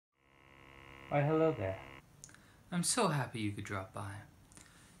Why, hello there. I'm so happy you could drop by.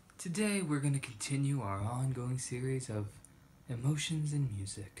 Today we're going to continue our ongoing series of emotions in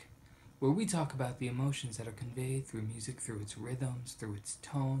music, where we talk about the emotions that are conveyed through music, through its rhythms, through its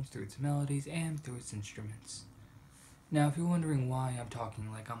tones, through its melodies, and through its instruments. Now, if you're wondering why I'm talking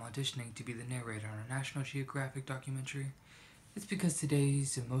like I'm auditioning to be the narrator on a National Geographic documentary, it's because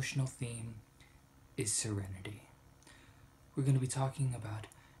today's emotional theme is serenity. We're going to be talking about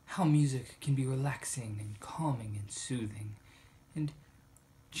how music can be relaxing and calming and soothing, and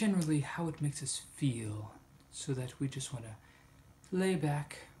generally how it makes us feel, so that we just want to lay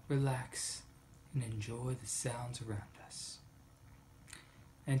back, relax, and enjoy the sounds around us.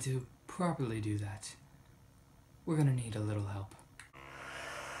 And to properly do that, we're going to need a little help.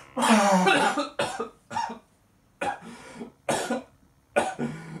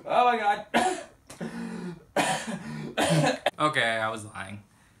 Oh my god. Okay, I was lying.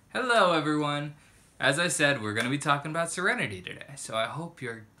 Hello everyone. As I said, we're going to be talking about Serenity today, so I hope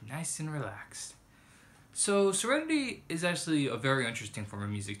you're nice and relaxed. So Serenity is actually a very interesting form of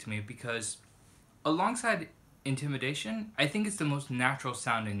music to me because alongside intimidation, I think it's the most natural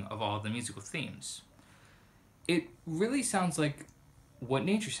sounding of all the musical themes. It really sounds like what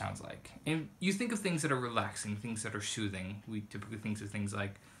nature sounds like. And you think of things that are relaxing, things that are soothing. We typically think of things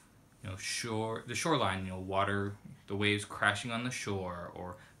like, the shoreline, water, the waves crashing on the shore,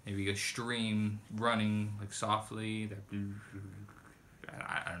 or maybe a stream running like softly. I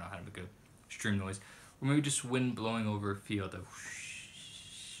don't know how to make a stream noise. Or maybe just wind blowing over a field of.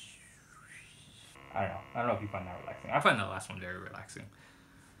 I don't know if you find that relaxing. I find that last one very relaxing.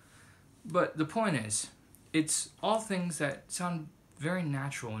 But the point is, it's all things that sound very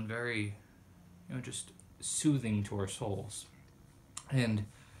natural and very, just soothing to our souls. And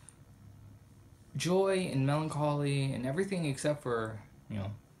joy and melancholy and everything except for,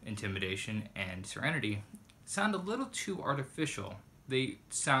 intimidation and serenity sound a little too artificial. They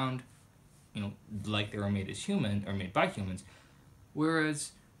sound, like they were made as human or made by humans,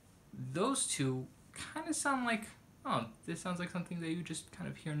 whereas those two kind of sound like, oh, this sounds like something that you just kind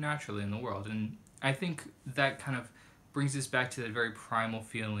of hear naturally in the world. And I think that kind of brings us back to that very primal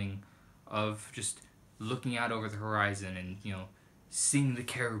feeling of just looking out over the horizon and, seeing the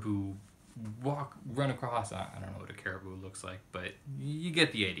caribou run across. I don't know what a caribou looks like, but you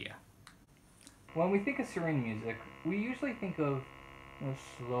get the idea. When we think of serene music, we usually think of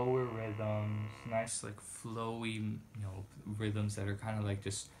slower rhythms, Nice, like flowy, rhythms that are kind of like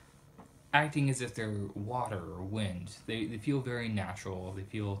just acting as if they're water or wind. They feel very natural. They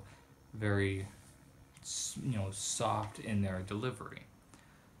feel very, soft in their delivery.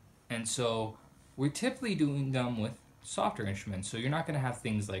 And so we're typically doing them with softer instruments. So you're not going to have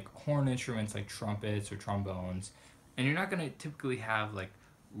things like horn instruments like trumpets or trombones. And you're not going to typically have like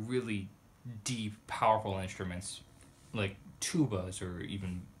really deep, powerful instruments like tubas or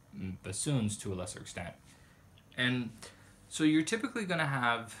even bassoons to a lesser extent. And so you're typically going to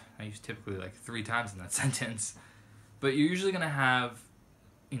have, I use typically like 3 times in that sentence, but you're usually going to have,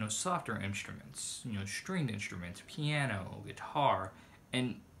 softer instruments, stringed instruments, piano, guitar,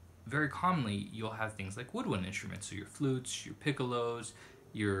 and very commonly you'll have things like woodwind instruments, so your flutes, your piccolos,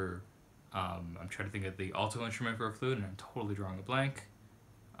 your, I'm trying to think of the alto instrument for a flute, and I'm totally drawing a blank.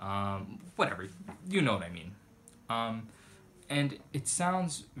 Whatever, you know what I mean. And it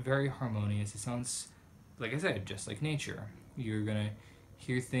sounds very harmonious. It sounds, like I said, just like nature. You're gonna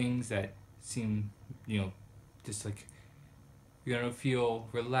hear things that seem, just like, you're gonna feel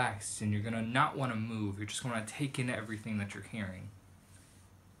relaxed and you're gonna not want to move. You're just gonna take in everything that you're hearing.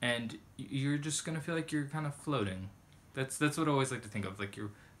 And you're just gonna feel like you're kind of floating. That's what I always like to think of, like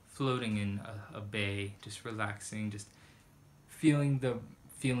you're floating in a bay, just relaxing, just feeling the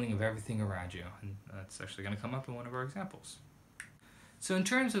feeling of everything around you. And that's actually gonna come up in one of our examples. So in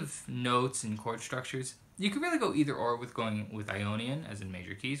terms of notes and chord structures, you could really go either or with going with Ionian, as in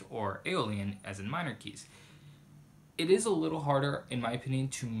major keys, or Aeolian, as in minor keys. It is a little harder, in my opinion,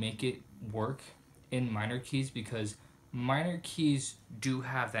 to make it work in minor keys because minor keys do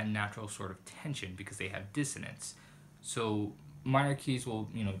have that natural sort of tension because they have dissonance. So minor keys will,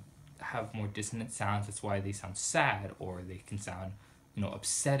 have more dissonant sounds. That's why they sound sad, or they can sound,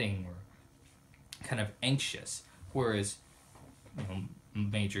 upsetting or kind of anxious. Whereas,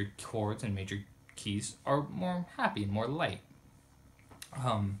 major chords and major keys are more happy and more light.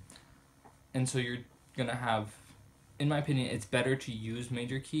 And so you're gonna have, in my opinion, it's better to use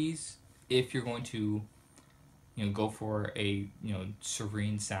major keys if you're going to, go for a,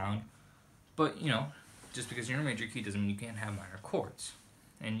 serene sound. But, just because you're in a major key doesn't mean you can't have minor chords.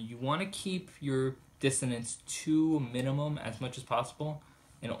 And you want to keep your dissonance to a minimum as much as possible.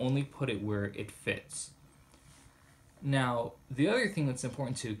 and only put it where it fits. Now, the other thing that's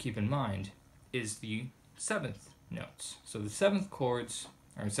important to keep in mind is the seventh notes. So the seventh chords,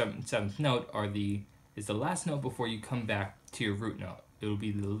 or seventh note, is the last note before you come back to your root note. It will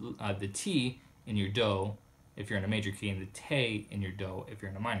be the T in your do if you're in a major key, and the te in your do if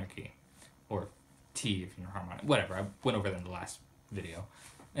you're in a minor key, or T if you're in a harmonic. Whatever. I went over that in the last video.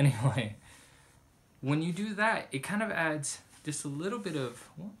 Anyway, when you do that, it kind of adds just a little bit of,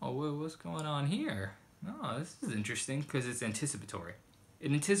 oh, what's going on here? Oh, this is interesting because it's anticipatory.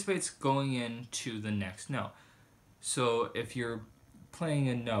 It anticipates going into the next note. So if you're playing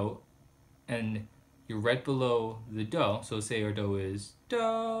a note and you're right below the do, so say our do is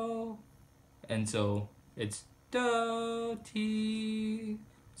do, and so it's do, ti.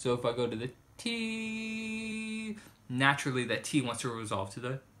 So if I go to the ti, naturally that ti wants to resolve to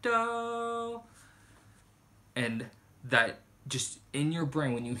the do. And that just in your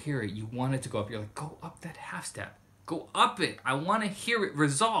brain, when you hear it, you want it to go up. You're like, go up that half step. Go up it. I want to hear it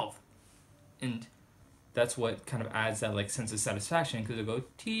resolve. And that's what kind of adds that like sense of satisfaction, because it'll go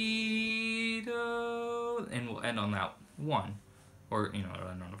ti do, and we'll end on that one, or it'll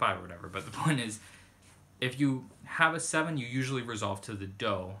end on a 5 or whatever. But the point is, if you have a 7, you usually resolve to the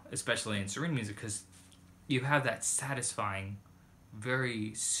do, especially in serene music, because you have that satisfying,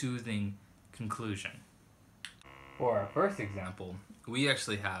 very soothing conclusion. For our first example, we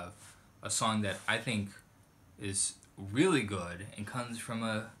actually have a song that I think is really good and comes from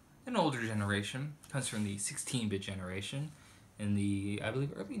an older generation. It comes from the 16-bit generation in the, I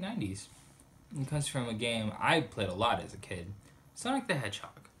believe, early 90s. It comes from a game I played a lot as a kid, Sonic the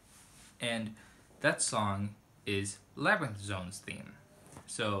Hedgehog. And that song is Labyrinth Zone's theme.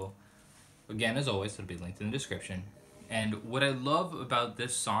 So, again, as always, it'll be linked in the description. And what I love about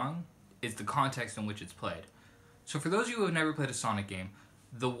this song is the context in which it's played. So for those of you who have never played a Sonic game,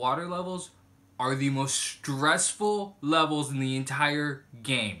 the water levels are the most stressful levels in the entire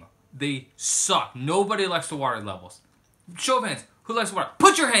game. They suck. Nobody likes the water levels. Show of hands. Who likes the water?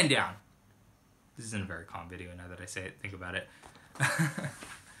 Put your hand down! This isn't a very calm video now that I say it, think about it.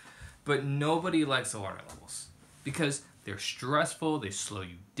 But nobody likes the water levels because they're stressful, they slow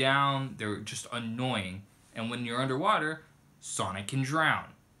you down, they're just annoying. And when you're underwater, Sonic can drown.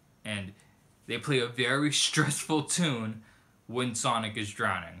 And they play a very stressful tune when Sonic is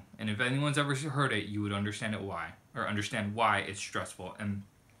drowning. And if anyone's ever heard it, you would understand why it's stressful and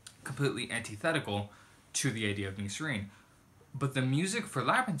completely antithetical to the idea of being serene. But the music for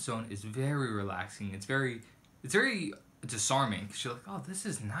Labyrinth Zone is very relaxing. It's very disarming, because you're like, oh, this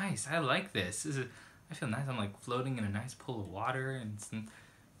is nice. I like this. I feel nice. I'm like floating in a nice pool of water, and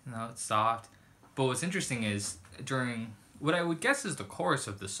it's soft. But what's interesting is during what I would guess is the chorus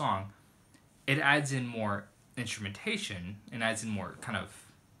of the song, it adds in more instrumentation and adds in more kind of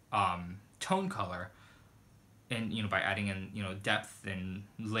tone color, and by adding in depth and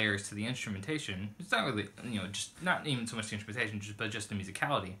layers to the instrumentation. It's not really just not even so much the instrumentation, but just the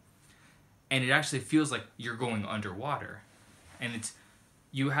musicality, and it actually feels like you're going underwater, and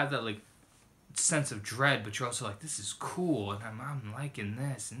you have that like sense of dread, but you're also like, this is cool, and I'm liking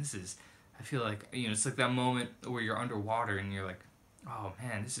this, and this is, I feel like it's like that moment where you're underwater and you're like, oh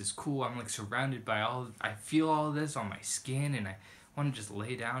man, this is cool. I'm like surrounded by I feel all this on my skin, and I want to just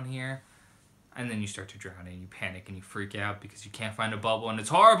lay down here. And then you start to drown, and you panic, and you freak out because you can't find a bubble, and it's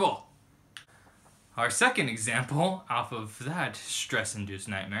horrible. Our second example off of that stress-induced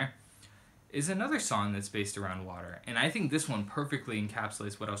nightmare is another song that's based around water. And I think this one perfectly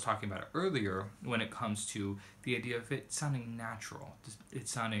encapsulates what I was talking about earlier when it comes to the idea of it sounding natural. It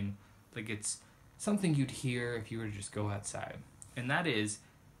sounding like it's something you'd hear if you were to just go outside. And that is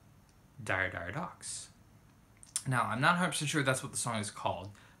Dire Dire Docks. Now, I'm not 100% sure that's what the song is called,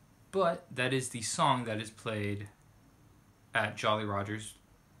 but that is the song that is played at Jolly Roger's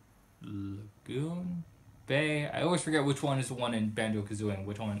Lagoon Bay. I always forget which one is the one in Banjo-Kazooie and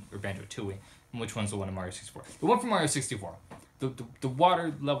which one, or Banjo-Tooie, and which one's the one in Mario 64. The one from Mario 64. The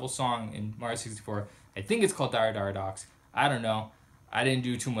water level song in Mario 64, I think it's called Dire Dire Docks. I don't know. I didn't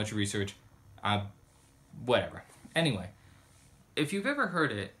do too much research. Whatever. Anyway, if you've ever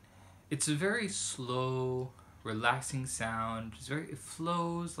heard it, it's a very slow, relaxing sound. It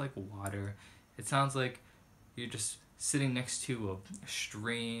flows like water. It sounds like you're just sitting next to a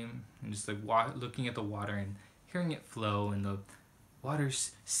stream and just like looking at the water and hearing it flow, and the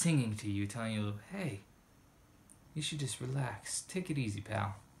water's singing to you, telling you, hey, you should just relax. Take it easy,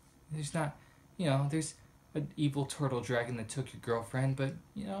 pal. There's not, there's an evil turtle dragon that took your girlfriend, but,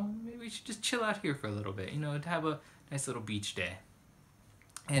 maybe we should just chill out here for a little bit, to have a nice little beach day.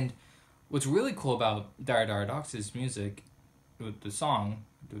 And what's really cool about Dire Dire Docks' music, with the song,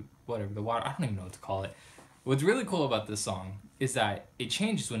 whatever, the water. I don't even know what to call it. What's really cool about this song is that it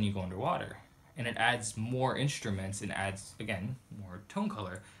changes when you go underwater. And it adds more instruments and adds, again, more tone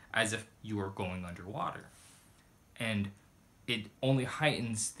color as if you were going underwater. And it only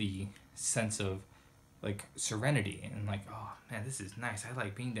heightens the sense of like serenity and like, oh man, this is nice. I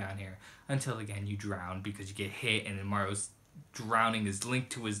like being down here. Until again you drown because you get hit, and then Mario's drowning is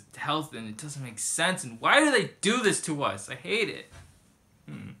linked to his health, and it doesn't make sense. And why do they do this to us? I hate it.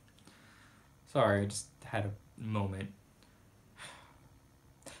 Sorry, I just had a moment.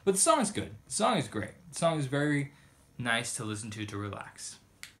 But the song is good. The song is great. The song is very nice to listen to relax.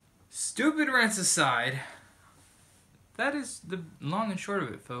 Stupid rants aside, that is the long and short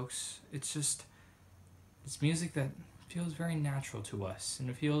of it, folks. It's just, it's music that feels very natural to us, and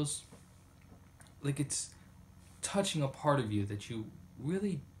it feels like it's touching a part of you that you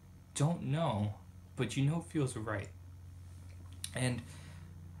really don't know, but you know feels right. And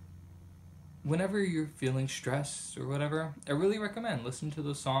whenever you're feeling stressed or whatever, I really recommend listening to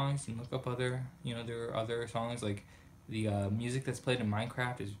those songs and look up other, there are other songs like the music that's played in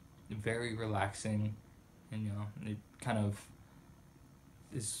Minecraft is very relaxing, and it kind of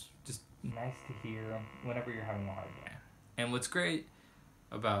is just nice to hear whenever you're having a hard day. And what's great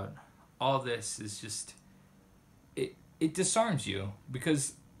about all this is just it disarms you,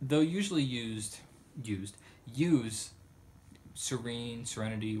 because they'll usually use serene,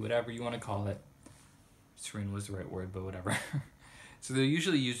 serenity, whatever you want to call it. Serene was the right word, but whatever. So they'll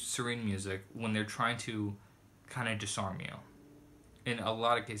usually use serene music when they're trying to kind of disarm you. In a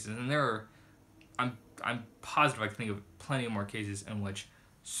lot of cases, and I'm positive I can think of plenty of more cases in which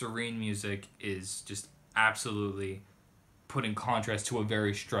serene music is just absolutely put in contrast to a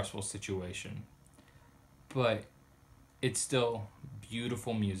very stressful situation. But it's still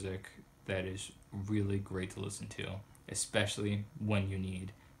beautiful music that is really great to listen to, especially when you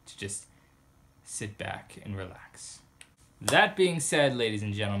need to just sit back and relax. That being said, ladies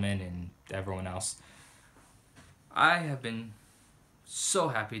and gentlemen, and everyone else, I have been so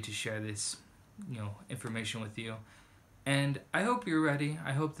happy to share this, information with you. And I hope you're ready.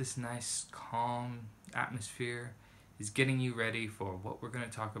 I hope this nice, calm atmosphere is getting you ready for what we're going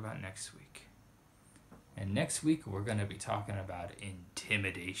to talk about next week. And next week, we're going to be talking about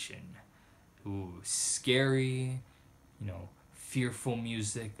intimidation. Ooh, scary, fearful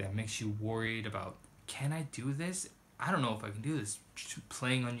music that makes you worried about, can I do this? I don't know if I can do this.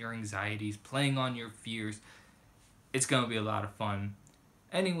 Playing on your anxieties, playing on your fears. It's going to be a lot of fun.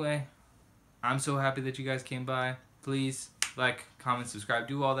 Anyway, I'm so happy that you guys came by. Please like, comment, subscribe,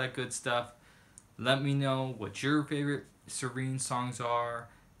 do all that good stuff. Let me know what your favorite serene songs are,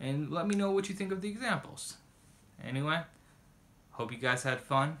 and let me know what you think of the examples. Anyway, hope you guys had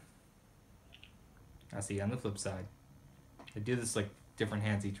fun. I'll see you on the flip side. I do this like different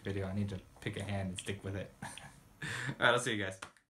hands each video. I need to pick a hand and stick with it. Alright, I'll see you guys.